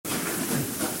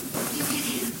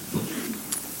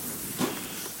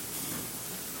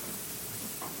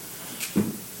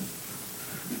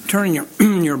Turn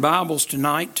your Bibles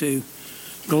tonight to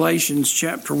Galatians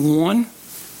chapter 1.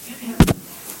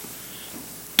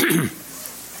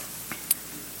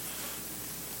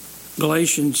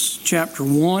 Galatians chapter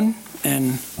 1,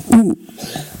 and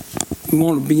we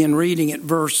want to begin reading at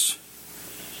verse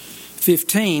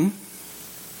 15.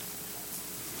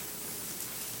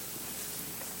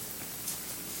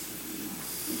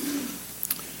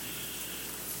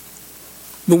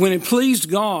 But when it pleased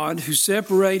God, who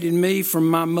separated me from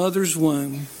my mother's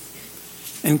womb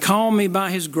and called me by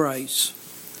his grace,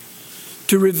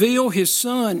 to reveal his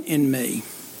Son in me,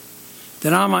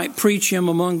 that I might preach him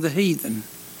among the heathen,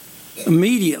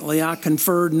 immediately I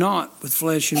conferred not with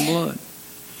flesh and blood.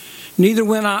 Neither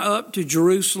went I up to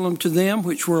Jerusalem to them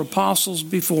which were apostles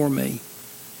before me,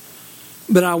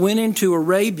 but I went into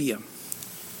Arabia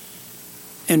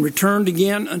and returned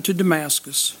again unto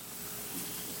Damascus.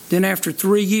 Then after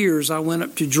 3 years I went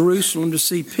up to Jerusalem to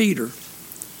see Peter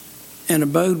and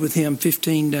abode with him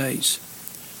 15 days.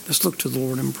 Let's look to the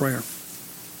Lord in prayer.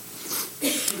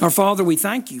 Our Father, we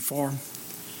thank you for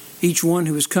each one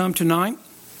who has come tonight.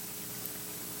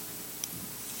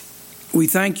 We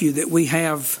thank you that we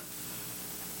have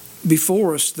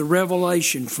before us the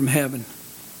revelation from heaven.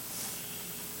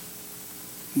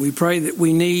 We pray that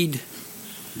we need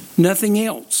nothing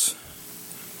else.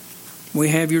 We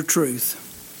have your truth.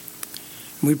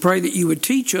 We pray that you would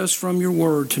teach us from your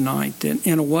word tonight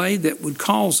in a way that would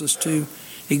cause us to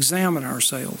examine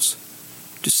ourselves,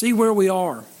 to see where we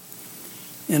are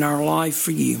in our life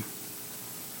for you.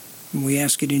 And we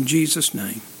ask it in Jesus'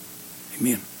 name.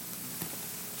 Amen.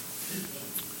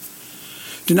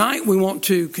 Tonight we want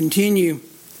to continue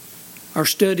our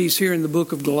studies here in the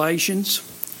book of Galatians.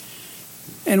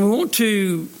 And we want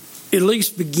to at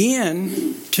least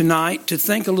begin tonight to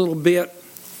think a little bit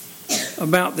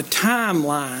about the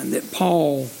timeline that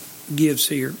Paul gives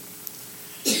here.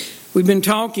 We've been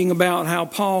talking about how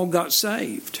Paul got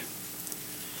saved.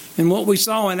 And what we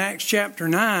saw in Acts chapter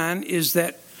 9 is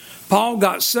that Paul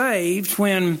got saved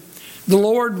when the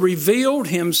Lord revealed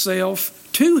himself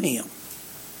to him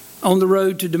on the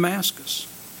road to Damascus.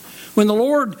 When the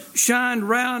Lord shined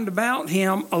round about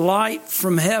him a light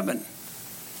from heaven.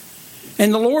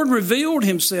 And the Lord revealed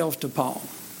himself to Paul.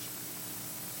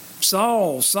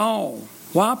 Saul, Saul,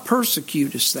 why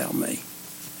persecutest thou me?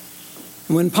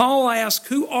 And when Paul asked,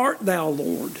 who art thou,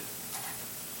 Lord?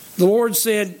 The Lord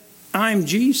said, I am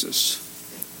Jesus.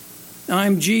 I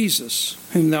am Jesus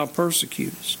whom thou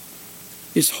persecutest.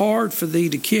 It's hard for thee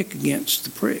to kick against the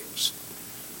pricks.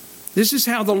 This is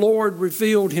how the Lord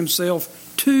revealed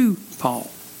himself to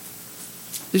Paul.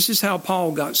 This is how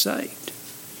Paul got saved.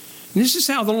 And this is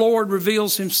how the Lord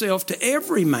reveals himself to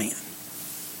every man.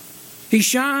 He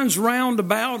shines round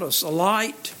about us a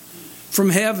light from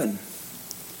heaven.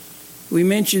 We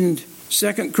mentioned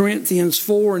 2 Corinthians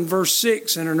 4 and verse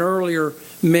 6 in an earlier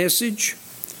message.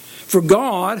 For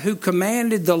God, who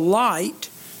commanded the light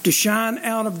to shine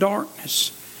out of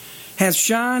darkness, hath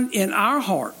shined in our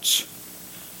hearts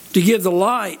to give the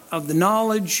light of the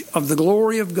knowledge of the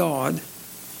glory of God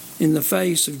in the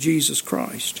face of Jesus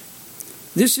Christ.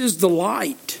 This is the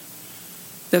light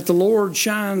that the Lord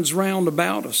shines round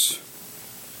about us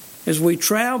as we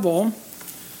travel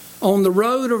on the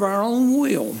road of our own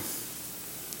will,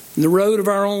 the road of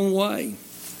our own way.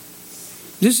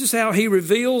 This is how he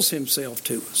reveals himself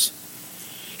to us.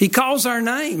 He calls our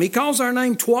name. He calls our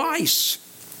name twice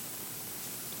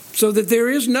so that there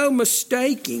is no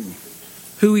mistaking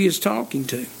who he is talking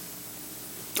to.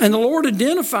 And the Lord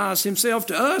identifies himself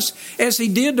to us as he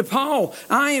did to Paul.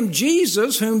 I am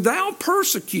Jesus whom thou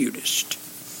persecutest.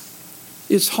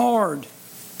 It's hard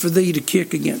for thee to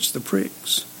kick against the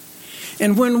pricks.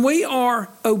 And when we are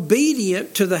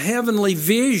obedient to the heavenly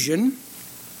vision,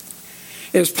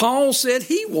 as Paul said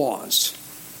he was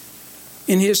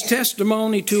in his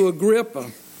testimony to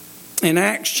Agrippa in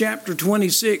Acts chapter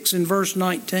 26 and verse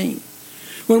 19,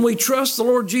 when we trust the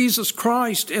Lord Jesus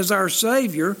Christ as our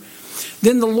Savior,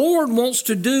 then the Lord wants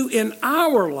to do in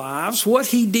our lives what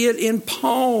he did in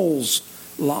Paul's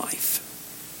life.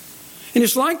 And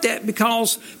it's like that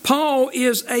because Paul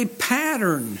is a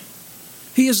pattern.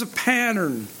 He is a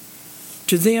pattern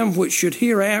to them which should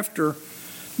hereafter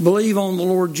believe on the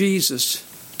Lord Jesus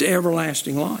to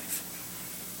everlasting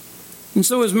life. And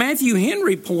so as Matthew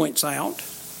Henry points out,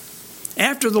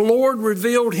 after the Lord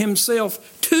revealed himself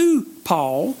to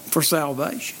Paul for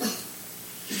salvation,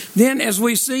 then as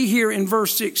we see here in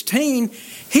verse 16,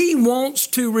 he wants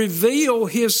to reveal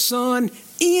his Son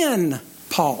in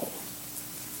Paul.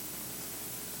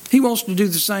 He wants to do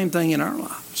the same thing in our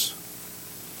lives.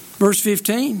 Verse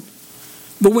 15,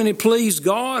 But when it pleased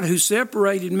God, who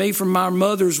separated me from my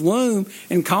mother's womb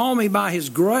and called me by his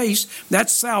grace,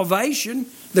 that's salvation,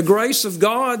 the grace of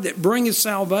God that bringeth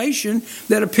salvation,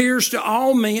 that appears to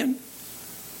all men.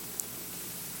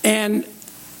 And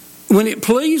when it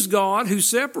pleased God, who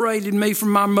separated me from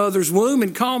my mother's womb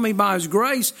and called me by his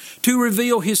grace to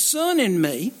reveal his Son in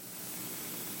me,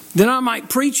 that I might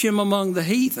preach him among the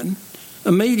heathen,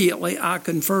 immediately I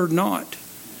conferred not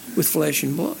with flesh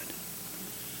and blood.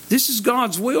 This is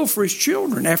God's will for his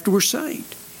children after we're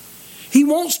saved. He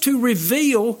wants to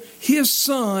reveal his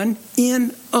Son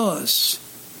in us.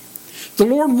 The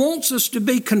Lord wants us to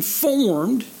be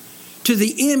conformed to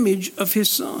the image of his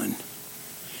Son.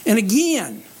 And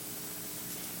again,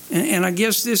 and I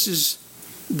guess this is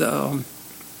the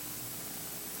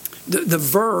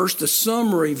verse, the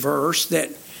summary verse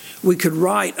that we could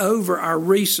write over our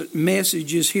recent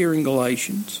messages here in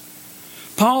Galatians.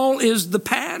 Paul is the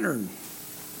pattern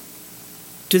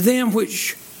to them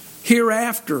which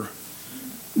hereafter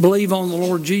believe on the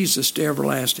Lord Jesus to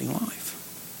everlasting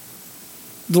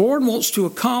life. The Lord wants to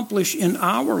accomplish in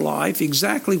our life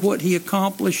exactly what he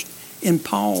accomplished in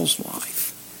Paul's life.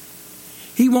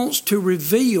 He wants to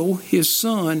reveal his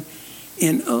Son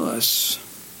in us.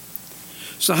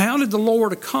 So how did the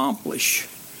Lord accomplish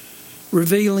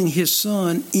revealing his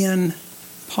Son in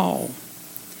Paul?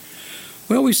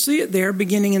 Well, we see it there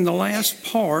beginning in the last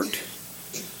part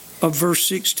of verse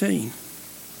 16.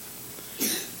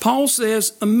 Paul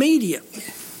says, immediately,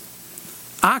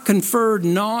 I conferred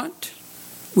not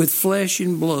with flesh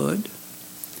and blood,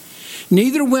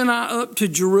 neither went I up to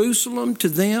Jerusalem to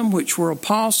them which were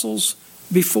apostles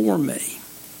before me.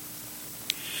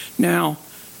 Now,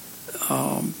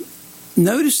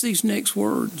 notice these next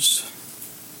words.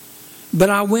 But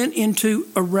I went into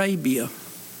Arabia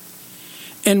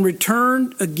and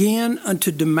returned again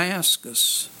unto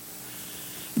Damascus.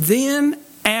 Then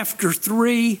after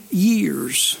 3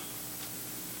 years,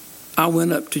 I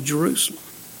went up to Jerusalem.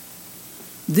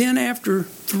 Then after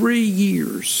 3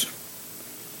 years.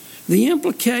 The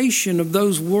implication of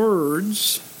those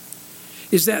words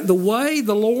is that the way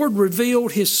the Lord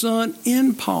revealed his Son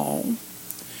in Paul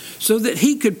so that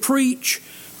he could preach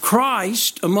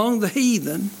Christ among the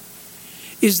heathen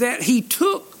is that he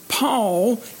took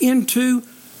Paul into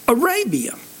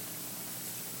Arabia.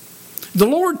 The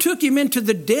Lord took him into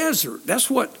the desert. That's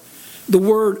what the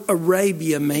word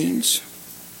Arabia means.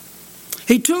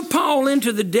 He took Paul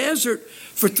into the desert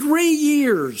for 3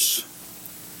 years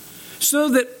so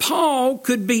that Paul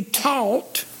could be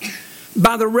taught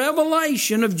by the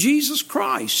revelation of Jesus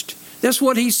Christ. That's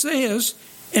what he says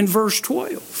in verse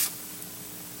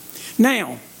 12.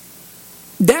 Now,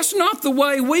 that's not the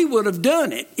way we would have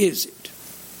done it, is it?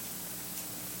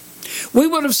 We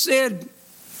would have said,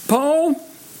 Paul,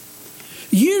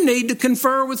 you need to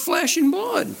confer with flesh and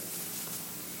blood.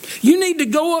 You need to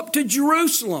go up to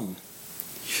Jerusalem.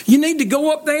 You need to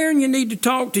go up there and you need to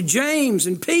talk to James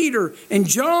and Peter and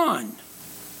John.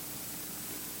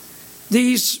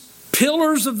 These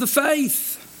pillars of the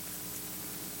faith.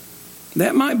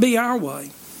 That might be our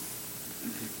way.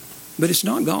 But it's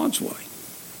not God's way.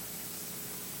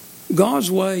 God's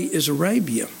way is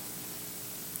Arabia.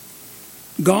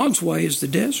 God's way is the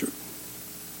desert.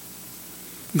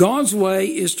 God's way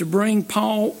is to bring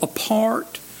Paul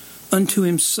apart unto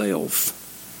himself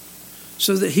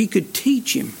so that he could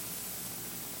teach him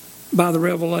by the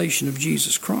revelation of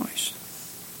Jesus Christ.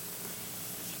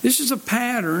 This is a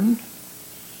pattern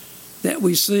that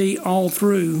we see all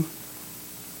through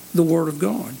the Word of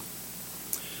God.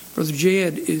 Brother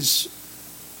Jed is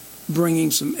bringing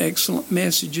some excellent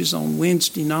messages on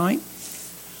Wednesday night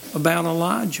about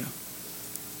Elijah.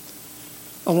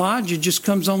 Elijah just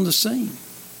comes on the scene.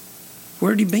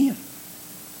 Where'd he been?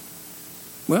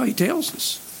 Well, he tells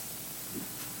us.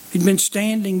 He'd been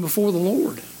standing before the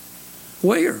Lord.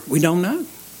 Where? We don't know.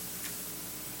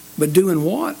 But doing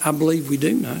what? I believe we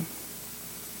do know.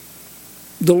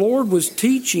 The Lord was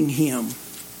teaching him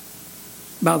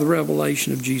by the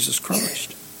revelation of Jesus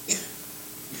Christ.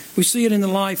 We see it in the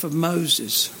life of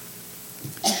Moses.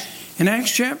 In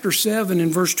Acts chapter 7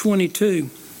 and verse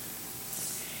 22,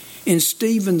 in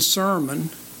Stephen's sermon,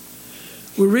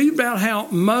 we read about how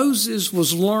Moses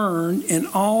was learned in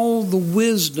all the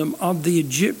wisdom of the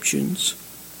Egyptians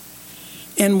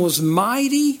and was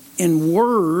mighty in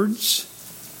words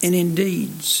and in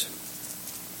deeds.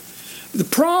 The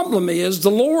problem is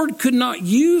the Lord could not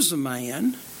use a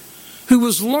man who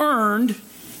was learned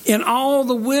in all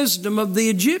the wisdom of the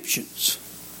Egyptians.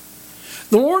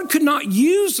 The Lord could not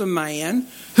use a man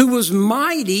who was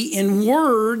mighty in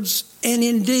words and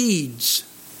in deeds.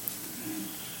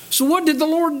 So what did the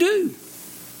Lord do?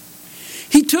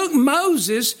 He took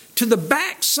Moses to the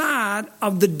backside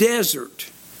of the desert.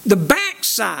 The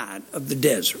backside of the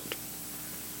desert.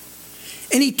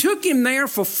 And he took him there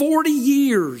for 40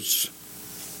 years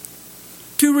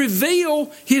to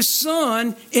reveal his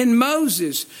son in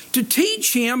Moses, to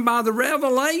teach him by the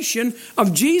revelation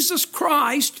of Jesus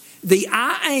Christ, the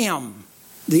I Am.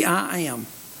 The I Am.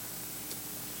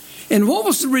 And what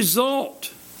was the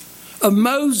result of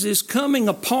Moses coming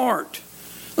apart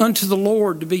unto the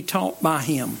Lord to be taught by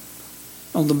him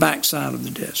on the backside of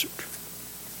the desert?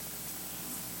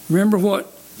 Remember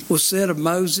what was said of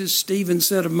Moses? Stephen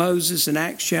said of Moses in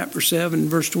Acts chapter 7,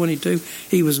 verse 22,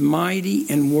 he was mighty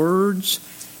in words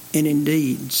and in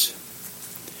deeds.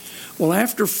 Well,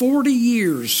 after 40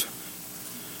 years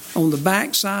on the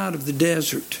backside of the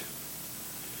desert,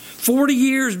 40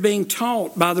 years being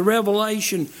taught by the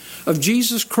revelation of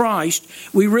Jesus Christ,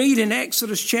 we read in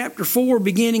Exodus chapter 4,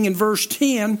 beginning in verse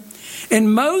 10,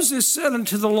 and Moses said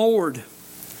unto the Lord,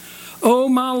 O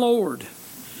my Lord,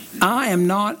 I am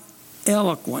not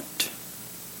eloquent.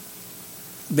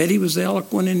 Bet he was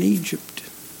eloquent in Egypt.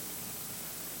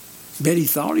 Bet he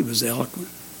thought he was eloquent.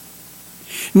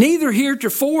 Neither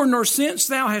heretofore nor since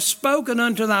thou hast spoken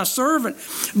unto thy servant,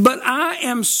 but I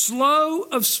am slow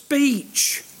of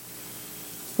speech.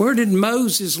 Where did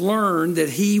Moses learn that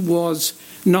he was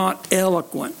not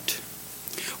eloquent?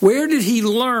 Where did he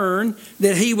learn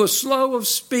that he was slow of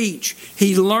speech?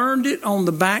 He learned it on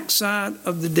the backside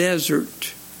of the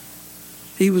desert.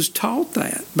 He was taught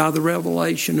that by the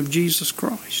revelation of Jesus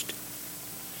Christ.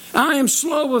 I am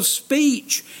slow of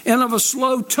speech and of a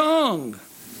slow tongue.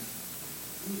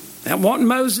 That wasn't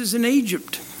Moses in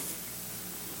Egypt.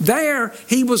 There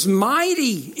he was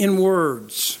mighty in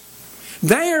words.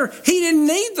 There he didn't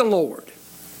need the Lord.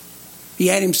 He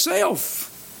had himself.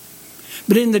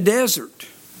 But in the desert,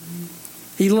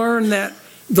 he learned that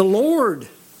the Lord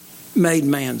made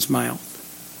man's mouth.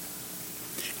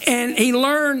 And he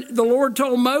learned, the Lord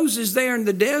told Moses there in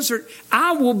the desert,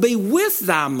 I will be with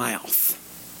thy mouth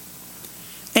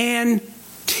and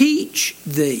teach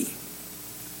thee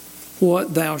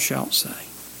what thou shalt say.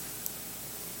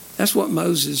 That's what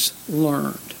Moses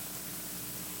learned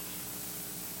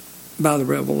by the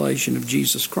revelation of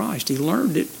Jesus Christ. He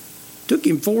learned it. It took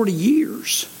him 40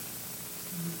 years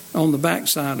on the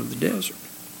backside of the desert.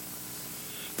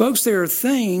 Folks, there are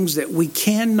things that we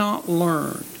cannot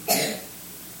learn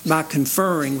by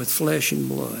conferring with flesh and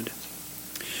blood.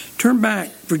 Turn back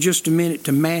for just a minute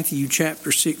to Matthew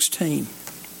chapter 16.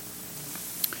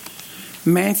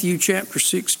 Matthew chapter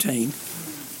 16.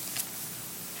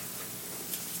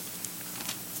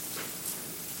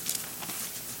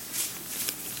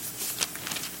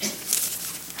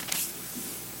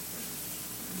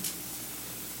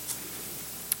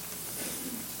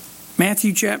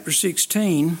 Matthew chapter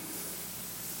 16,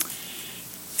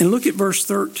 and look at verse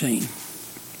 13.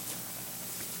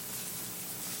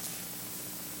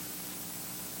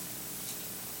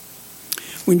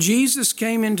 When Jesus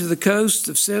came into the coast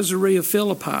of Caesarea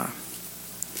Philippi,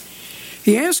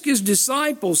 he asked his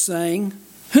disciples, saying,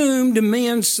 Whom do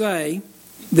men say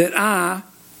that I,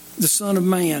 the Son of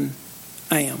Man,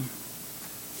 am?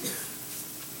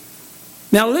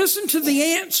 Now listen to the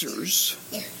answers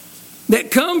that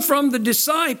come from the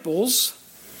disciples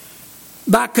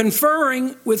by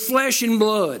conferring with flesh and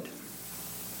blood.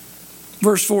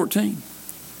 Verse 14.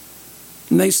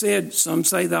 And they said, Some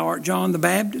say thou art John the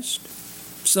Baptist,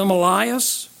 some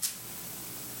Elias,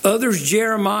 others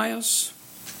Jeremiah,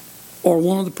 or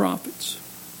one of the prophets.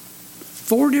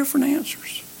 4 different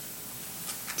answers.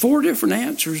 4 different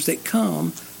answers that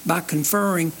come by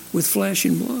conferring with flesh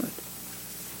and blood.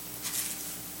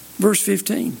 Verse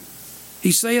 15.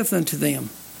 He saith unto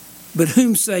them, But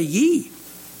whom say ye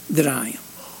that I am?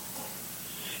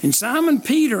 And Simon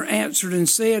Peter answered and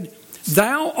said,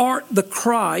 Thou art the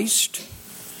Christ,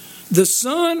 the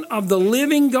Son of the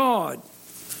living God.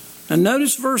 And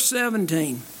notice verse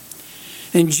 17.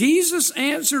 And Jesus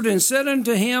answered and said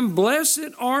unto him,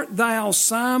 Blessed art thou,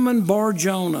 Simon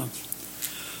Bar-Jonah,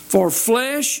 for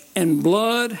flesh and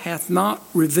blood hath not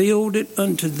revealed it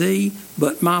unto thee,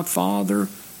 but my Father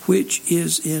which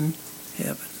is in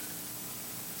heaven.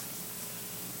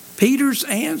 Peter's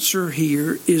answer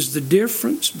here is the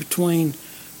difference between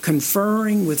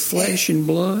conferring with flesh and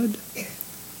blood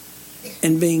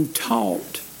and being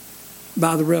taught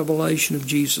by the revelation of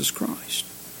Jesus Christ.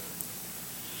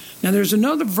 Now there's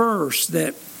another verse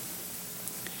that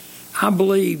I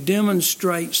believe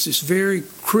demonstrates this very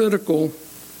critical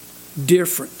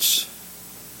difference.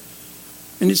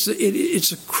 And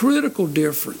it's a critical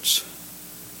difference.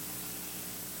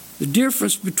 The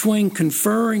difference between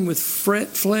conferring with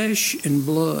flesh and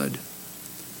blood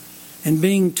and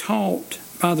being taught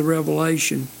by the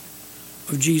revelation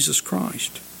of Jesus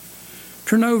Christ.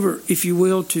 Turn over, if you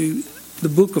will, to the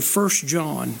book of 1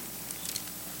 John.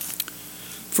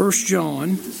 1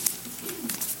 John.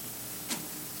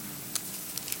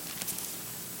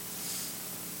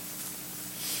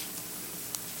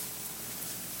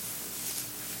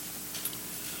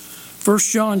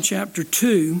 First John chapter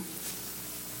 2,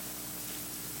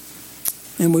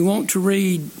 and we want to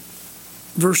read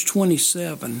verse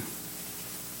 27.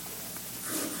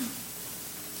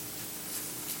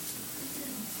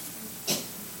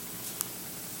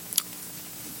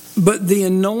 But the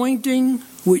anointing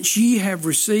which ye have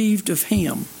received of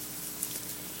him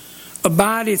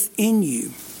abideth in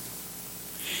you,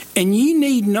 and ye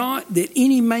need not that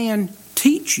any man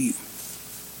teach you.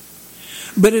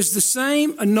 But as the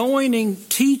same anointing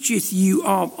teacheth you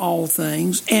of all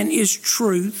things, and is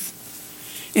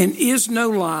truth, and is no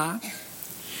lie,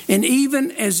 and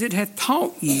even as it hath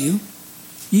taught you,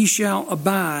 ye shall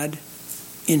abide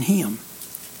in him.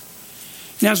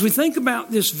 Now, as we think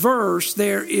about this verse,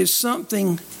 there is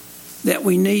something that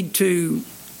we need to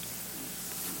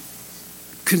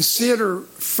consider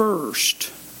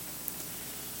first.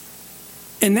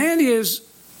 And that is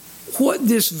what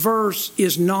this verse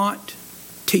is not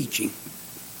teaching.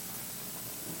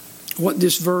 What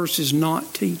this verse is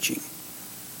not teaching.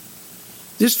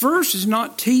 This verse is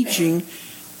not teaching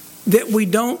that we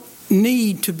don't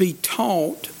need to be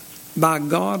taught by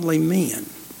godly men.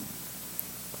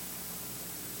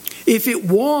 If it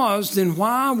was, then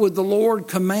why would the Lord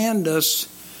command us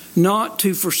not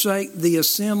to forsake the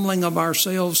assembling of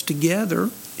ourselves together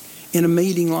in a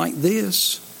meeting like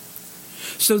this,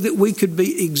 so that we could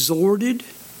be exhorted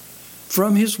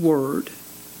from His Word,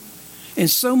 and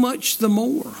so much the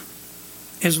more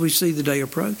as we see the day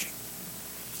approaching?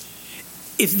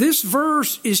 If this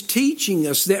verse is teaching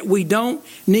us that we don't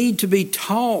need to be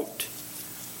taught,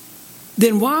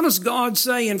 then why does God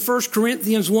say in 1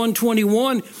 Corinthians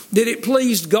 1:21 that it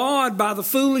pleased God by the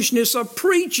foolishness of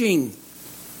preaching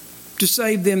to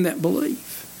save them that believe?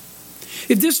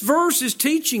 If this verse is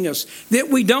teaching us that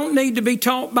we don't need to be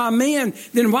taught by men,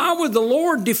 then why would the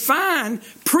Lord define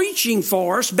preaching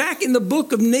for us back in the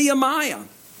book of Nehemiah,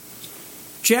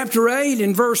 chapter 8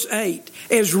 and verse 8,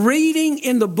 as reading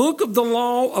in the book of the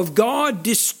law of God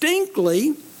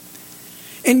distinctly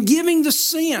and giving the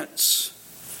sense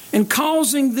and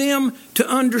causing them to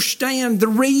understand the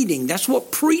reading? That's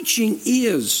what preaching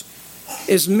is,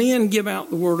 as men give out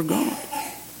the Word of God.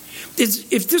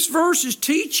 If this verse is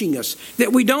teaching us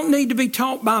that we don't need to be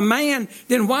taught by man,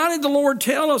 then why did the Lord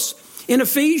tell us in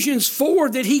Ephesians 4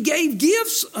 that He gave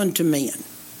gifts unto men?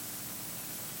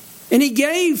 And He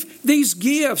gave these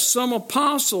gifts, some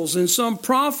apostles and some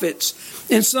prophets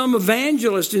and some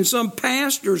evangelists and some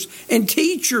pastors and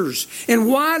teachers. And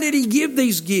why did He give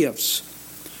these gifts?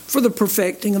 For the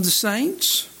perfecting of the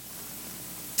saints,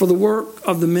 for the work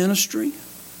of the ministry,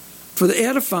 for the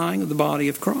edifying of the body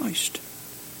of Christ.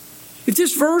 If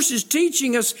this verse is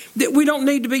teaching us that we don't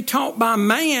need to be taught by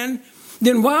man,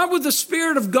 then why would the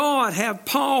Spirit of God have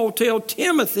Paul tell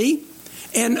Timothy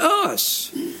and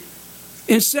us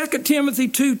in 2 Timothy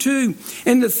 2:2,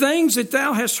 and the things that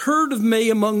thou hast heard of me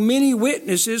among many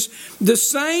witnesses, the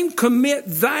same commit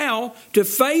thou to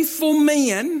faithful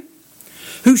men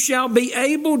who shall be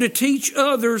able to teach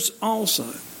others also?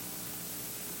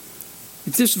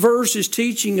 If this verse is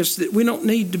teaching us that we don't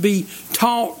need to be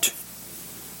taught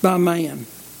by man,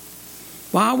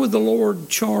 why would the Lord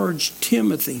charge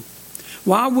Timothy?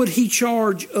 Why would He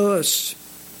charge us?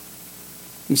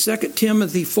 In 2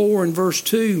 Timothy 4 and verse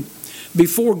 2,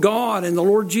 before God and the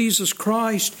Lord Jesus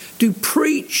Christ, to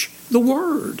preach the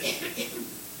Word.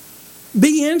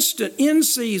 Be instant, in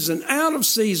season, out of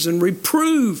season,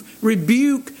 reprove,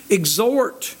 rebuke,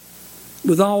 exhort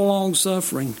with all long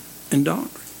suffering and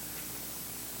doctrine.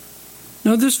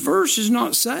 Now, this verse is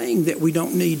not saying that we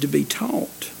don't need to be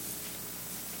taught.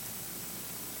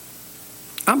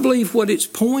 I believe what it's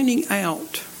pointing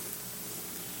out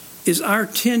is our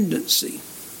tendency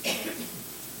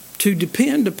to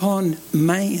depend upon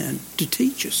man to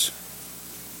teach us.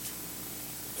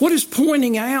 What it's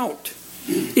pointing out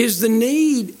is the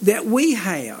need that we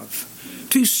have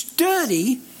to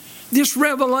study this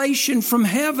revelation from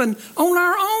heaven on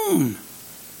our own.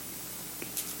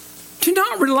 To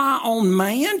not rely on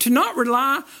man, to not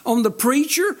rely on the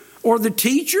preacher or the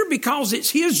teacher because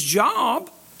it's his job.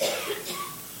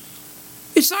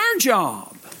 It's our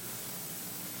job.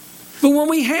 But when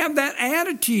we have that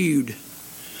attitude,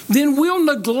 then we'll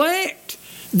neglect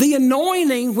the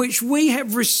anointing which we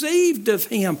have received of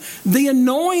Him, the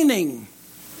anointing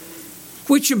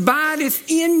which abideth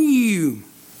in you.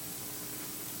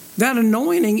 That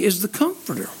anointing is the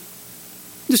Comforter,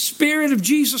 the Spirit of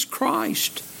Jesus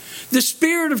Christ, the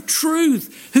Spirit of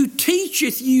truth, who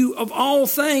teacheth you of all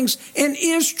things and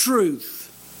is truth.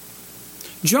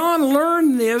 John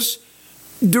learned this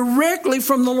directly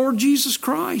from the Lord Jesus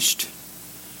Christ.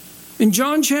 In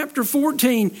John chapter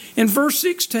 14 and verse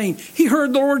 16, he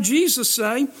heard the Lord Jesus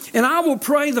say, "And I will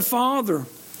pray the Father,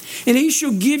 and he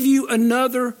shall give you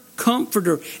another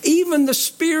Comforter, even the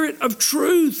Spirit of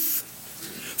truth.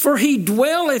 For he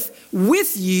dwelleth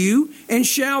with you and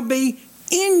shall be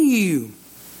in you."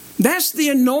 That's the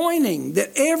anointing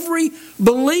that every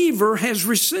believer has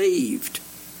received.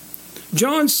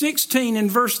 John 16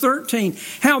 and verse 13,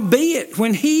 "Howbeit,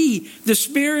 when he, the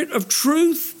Spirit of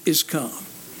truth, is come,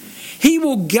 he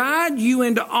will guide you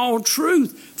into all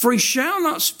truth, for he shall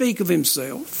not speak of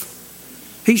himself.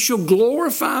 He shall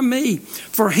glorify me,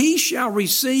 for he shall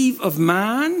receive of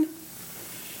mine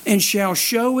and shall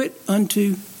show it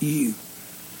unto you."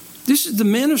 This is the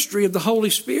ministry of the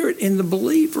Holy Spirit in the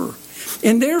believer.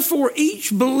 And therefore,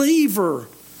 each believer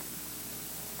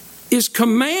is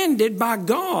commanded by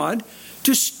God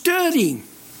to study,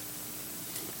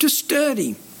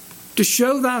 to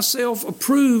show thyself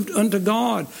approved unto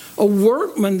God, a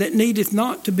workman that needeth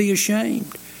not to be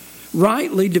ashamed,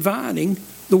 rightly dividing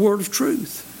the word of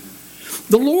truth.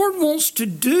 The Lord wants to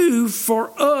do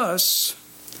for us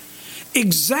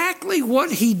exactly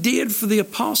what he did for the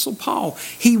Apostle Paul.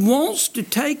 He wants to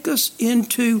take us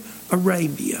into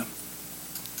Arabia.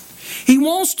 He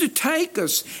wants to take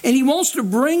us and he wants to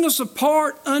bring us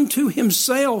apart unto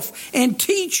himself and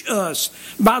teach us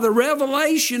by the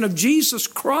revelation of Jesus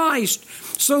Christ,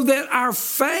 so that our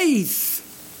faith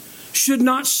should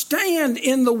not stand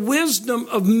in the wisdom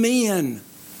of men,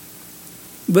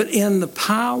 but in the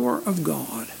power of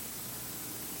God.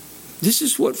 This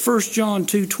is what 1 John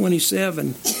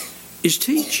 2:27 is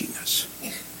teaching us.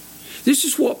 This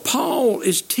is what Paul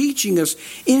is teaching us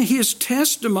in his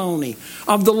testimony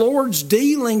of the Lord's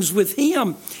dealings with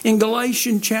him in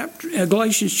Galatians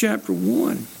chapter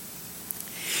 1.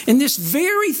 And this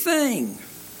very thing,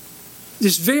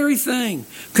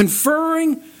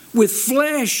 conferring with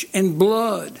flesh and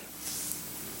blood,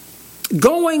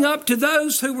 going up to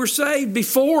those who were saved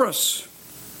before us,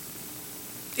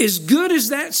 as good as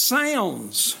that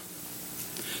sounds,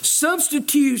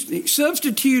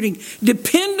 substituting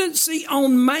dependency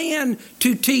on man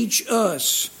to teach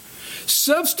us,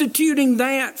 substituting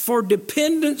that for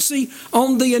dependency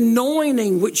on the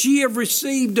anointing which ye have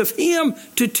received of him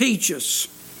to teach us,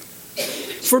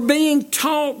 for being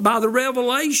taught by the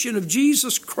revelation of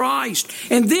Jesus Christ.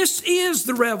 And this is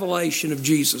the revelation of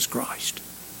Jesus Christ,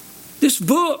 this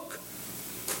book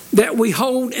that we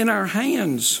hold in our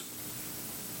hands.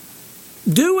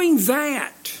 Doing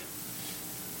that,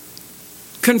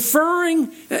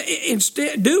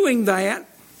 doing that,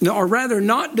 or rather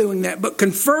not doing that, but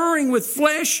conferring with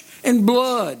flesh and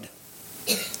blood,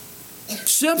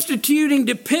 substituting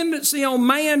dependency on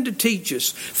man to teach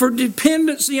us for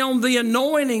dependency on the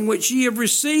anointing which ye have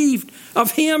received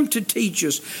of him to teach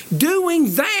us.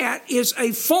 Doing that is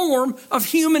a form of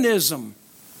humanism.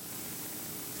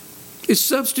 It's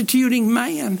substituting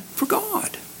man for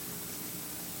God.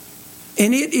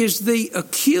 And it is the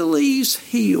Achilles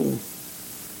heel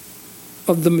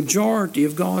of the majority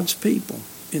of God's people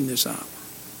in this hour.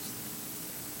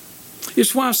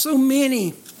 It's why so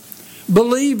many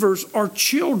believers are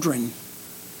children,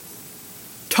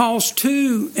 tossed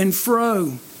to and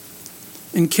fro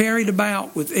and carried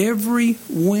about with every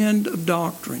wind of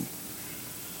doctrine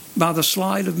by the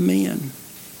sleight of men,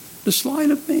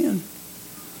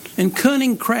 and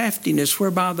cunning craftiness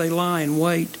whereby they lie in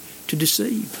wait to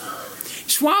deceive.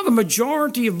 It's why the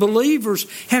majority of believers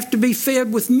have to be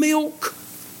fed with milk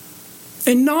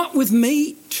and not with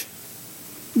meat,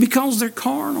 because they're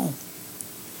carnal.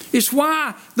 It's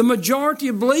why the majority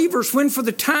of believers, when for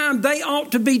the time they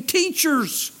ought to be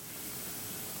teachers,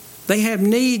 they have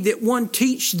need that one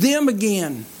teach them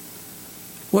again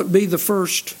what be the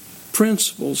first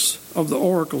principles of the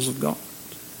oracles of God.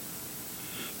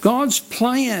 God's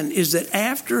plan is that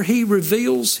after he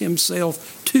reveals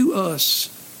himself to us,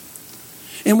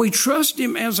 and we trust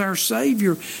him as our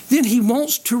Savior, then he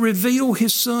wants to reveal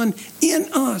his Son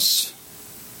in us.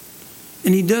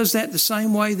 And he does that the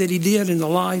same way that he did in the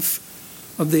life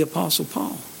of the Apostle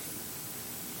Paul.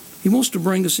 He wants to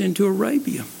bring us into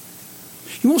Arabia.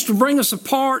 He wants to bring us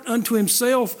apart unto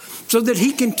himself so that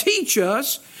he can teach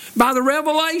us by the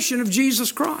revelation of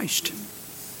Jesus Christ.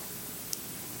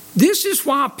 This is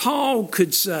why Paul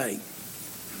could say,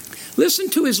 listen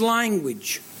to his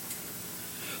language,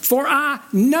 "For I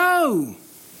know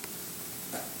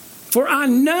For I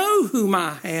know whom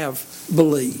I have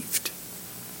believed,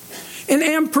 and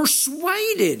am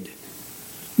persuaded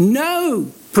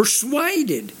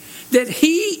that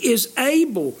he is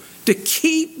able to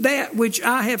keep that which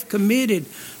I have committed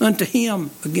unto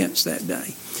him against that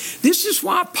day. This is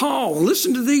why Paul,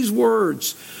 listen to these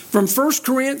words from 1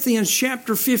 Corinthians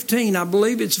chapter 15, I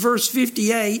believe it's verse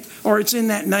 58, or it's in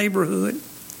that neighborhood,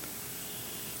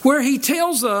 where he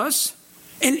tells us,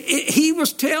 and he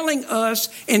was telling us,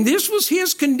 and this was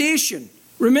his condition.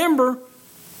 Remember,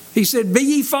 he said, "Be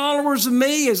ye followers of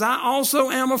me as I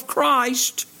also am of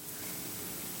Christ."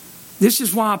 This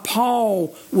is why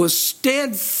Paul was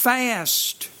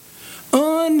steadfast,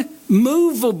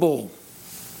 unmovable.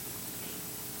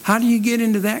 How do you get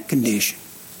into that condition?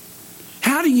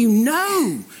 How do you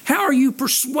know? How are you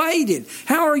persuaded?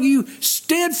 How are you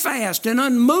steadfast and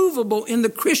unmovable in the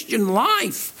Christian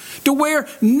life to where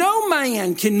no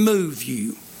man can move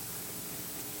you?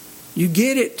 You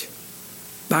get it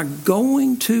by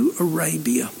going to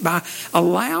Arabia, by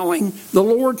allowing the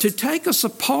Lord to take us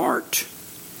apart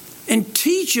and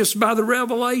teach us by the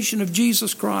revelation of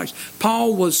Jesus Christ.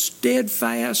 Paul was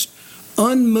steadfast,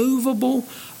 unmovable,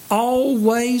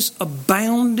 always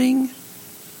abounding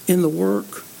in the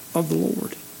work of the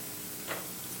Lord.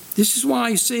 This is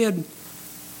why he said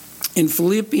in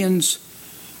Philippians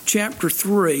chapter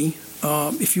 3,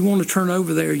 if you want to turn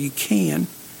over there, you can.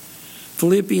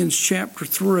 Philippians chapter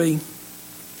 3.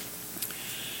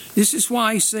 This is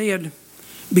why he said,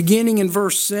 beginning in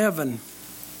verse 7,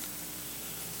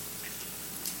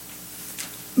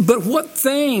 but what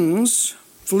things,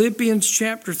 Philippians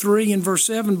chapter 3 and verse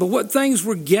 7, but what things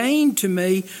were gained to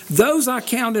me, those I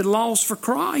counted loss for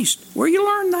Christ. Where you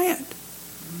learn that?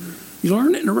 You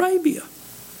learn it in Arabia.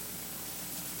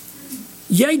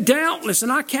 Yea, doubtless,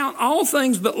 and I count all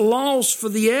things but loss for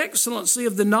the excellency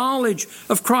of the knowledge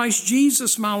of Christ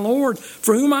Jesus my Lord,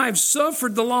 for whom I have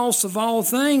suffered the loss of all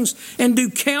things, and do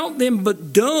count them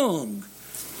but dung,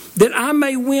 that I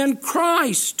may win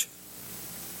Christ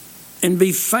and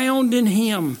be found in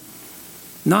him,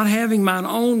 not having mine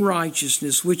own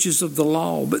righteousness, which is of the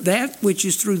law, but that which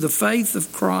is through the faith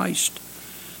of Christ,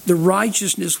 the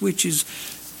righteousness which is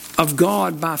of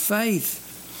God by faith,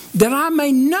 that I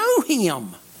may know him.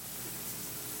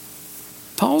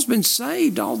 Paul's been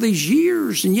saved all these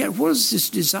years, and yet what is this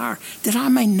desire? That I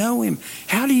may know him.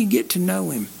 How do you get to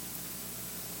know him?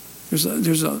 There's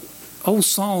a old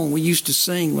song we used to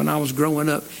sing when I was growing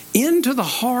up. Into the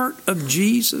heart of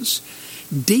Jesus,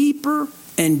 deeper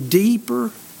and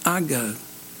deeper I go,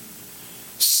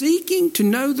 seeking to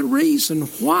know the reason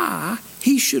why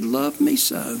he should love me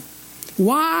so,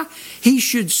 why he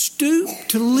should stoop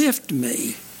to lift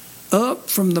me up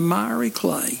from the miry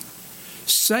clay,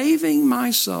 saving my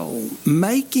soul,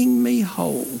 making me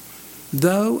whole,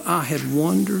 though I had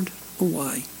wandered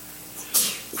away.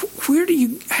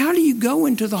 How do you go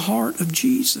into the heart of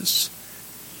Jesus?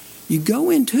 You go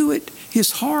into it,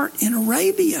 his heart in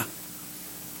Arabia.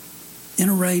 In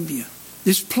Arabia.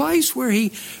 This place where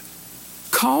he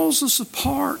calls us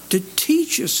apart to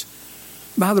teach us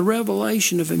by the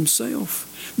revelation of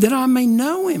himself, that I may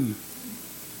know him,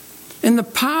 and the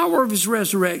power of his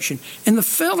resurrection, and the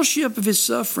fellowship of his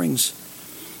sufferings,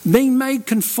 being made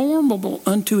conformable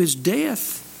unto his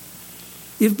death,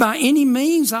 if by any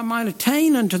means I might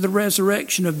attain unto the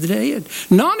resurrection of the dead.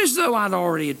 Not as though I'd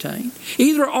already attained,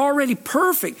 either already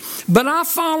perfect, but I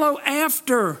follow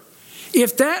after,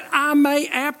 if that I may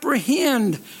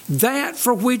apprehend that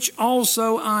for which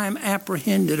also I am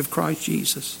apprehended of Christ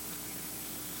Jesus.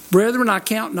 Brethren, I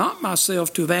count not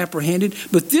myself to have apprehended,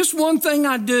 but this one thing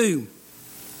I do,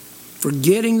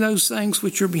 forgetting those things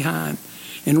which are behind,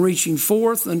 and reaching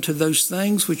forth unto those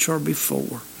things which are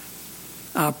before,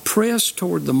 I press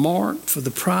toward the mark for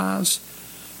the prize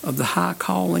of the high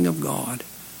calling of God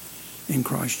in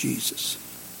Christ Jesus.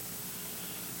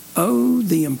 Oh,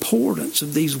 the importance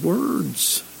of these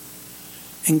words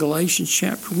in Galatians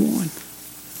chapter 1.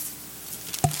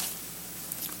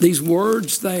 These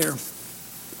words there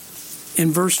in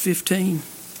verse 15.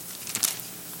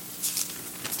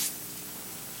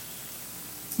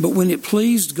 But when it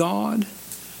pleased God,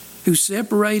 who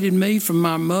separated me from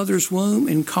my mother's womb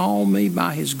and called me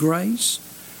by his grace,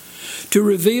 to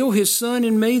reveal his Son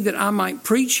in me that I might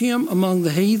preach him among the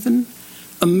heathen,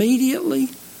 immediately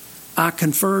I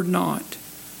conferred not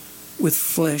with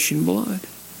flesh and blood.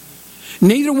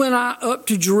 Neither went I up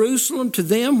to Jerusalem to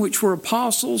them which were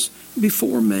apostles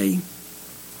before me,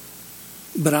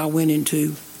 but I went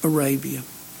into Arabia.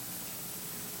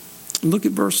 Look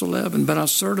at verse 11. But I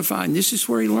certified, and this is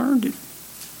where he learned it.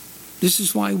 This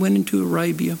is why he went into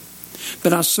Arabia.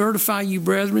 But I certify you,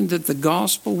 brethren, that the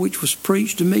gospel which was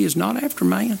preached to me is not after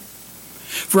man.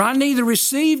 For I neither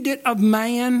received it of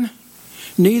man,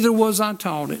 neither was I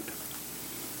taught it,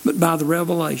 but by the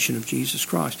revelation of Jesus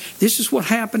Christ. This is what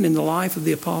happened in the life of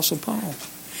the Apostle Paul.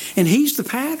 And he's the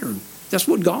pattern. That's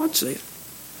what God said.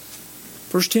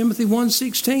 1 Timothy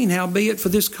 1:16, howbeit for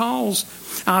this cause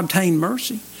I obtained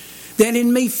mercy, that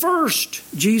in me first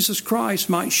Jesus Christ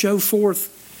might show forth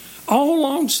all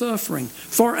long-suffering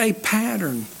for a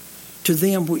pattern to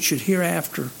them which should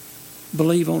hereafter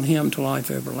believe on him to life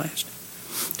everlasting.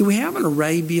 Do we have an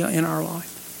Arabia in our life?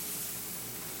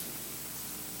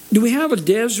 Do we have a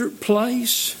desert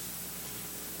place?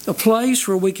 A place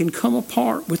where we can come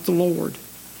apart with the Lord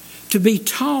to be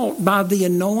taught by the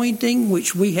anointing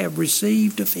which we have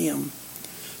received of him,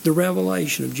 the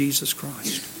revelation of Jesus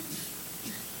Christ?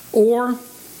 Or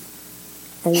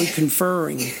are we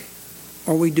conferring?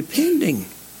 Are we depending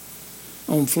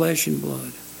on flesh and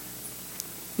blood?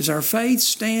 Is our faith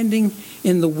standing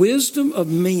in the wisdom of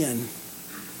men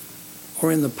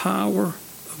or in the power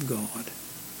of God?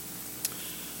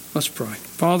 Let's pray.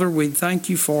 Father, we thank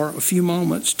you for a few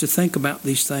moments to think about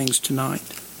these things tonight.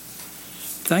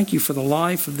 Thank you for the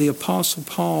life of the Apostle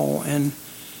Paul and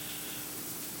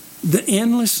the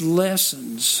endless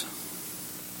lessons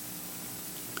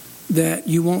that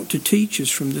you want to teach us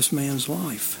from this man's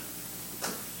life.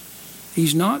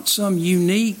 He's not some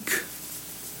unique,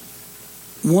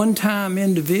 one-time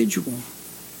individual.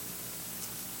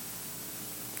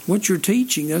 What you're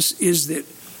teaching us is that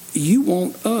you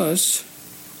want us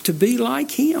to be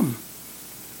like him.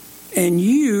 And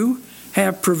you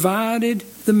have provided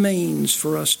the means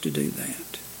for us to do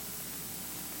that.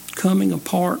 Coming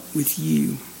apart with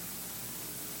you.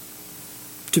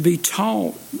 To be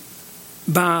taught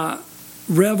by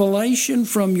revelation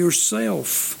from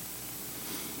yourself.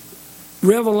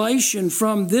 Revelation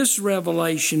from this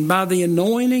revelation by the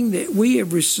anointing that we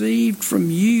have received from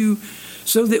you,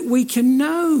 so that we can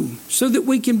know, so that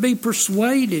we can be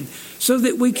persuaded, so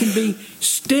that we can be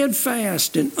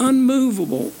steadfast and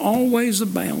unmovable, always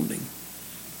abounding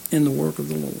in the work of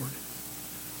the Lord.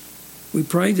 We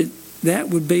pray that that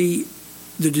would be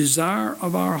the desire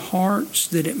of our hearts,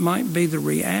 that it might be the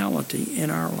reality in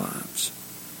our lives.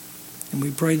 And we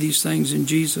pray these things in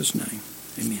Jesus' name.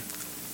 Amen.